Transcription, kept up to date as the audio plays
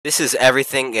This is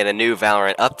everything in a new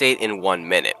Valorant update in 1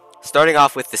 minute. Starting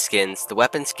off with the skins, the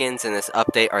weapon skins in this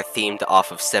update are themed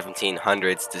off of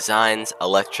 1700s designs,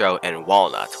 electro, and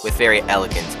walnut, with very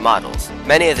elegant models.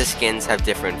 Many of the skins have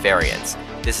different variants.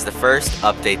 This is the first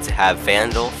update to have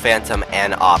Vandal, Phantom,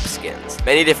 and Op skins.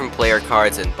 Many different player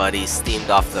cards and buddies themed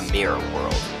off the mirror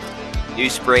world. New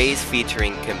sprays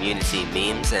featuring community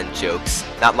memes and jokes.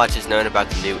 Not much is known about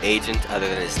the new agent other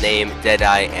than his name,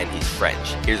 Deadeye, and he's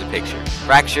French. Here's a picture.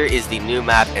 Fracture is the new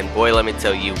map, and boy, let me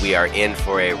tell you, we are in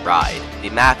for a ride. The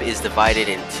map is divided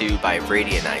in two by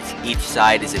Radianite. Each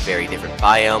side is a very different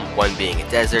biome, one being a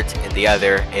desert and the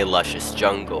other a luscious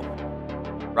jungle.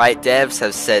 Riot devs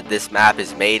have said this map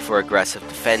is made for aggressive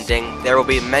defending. There will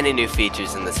be many new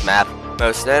features in this map,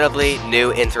 most notably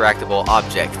new interactable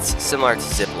objects, similar to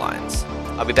zip lines.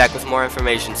 I'll be back with more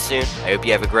information soon. I hope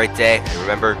you have a great day, and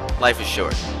remember, life is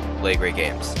short. Play great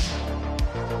games.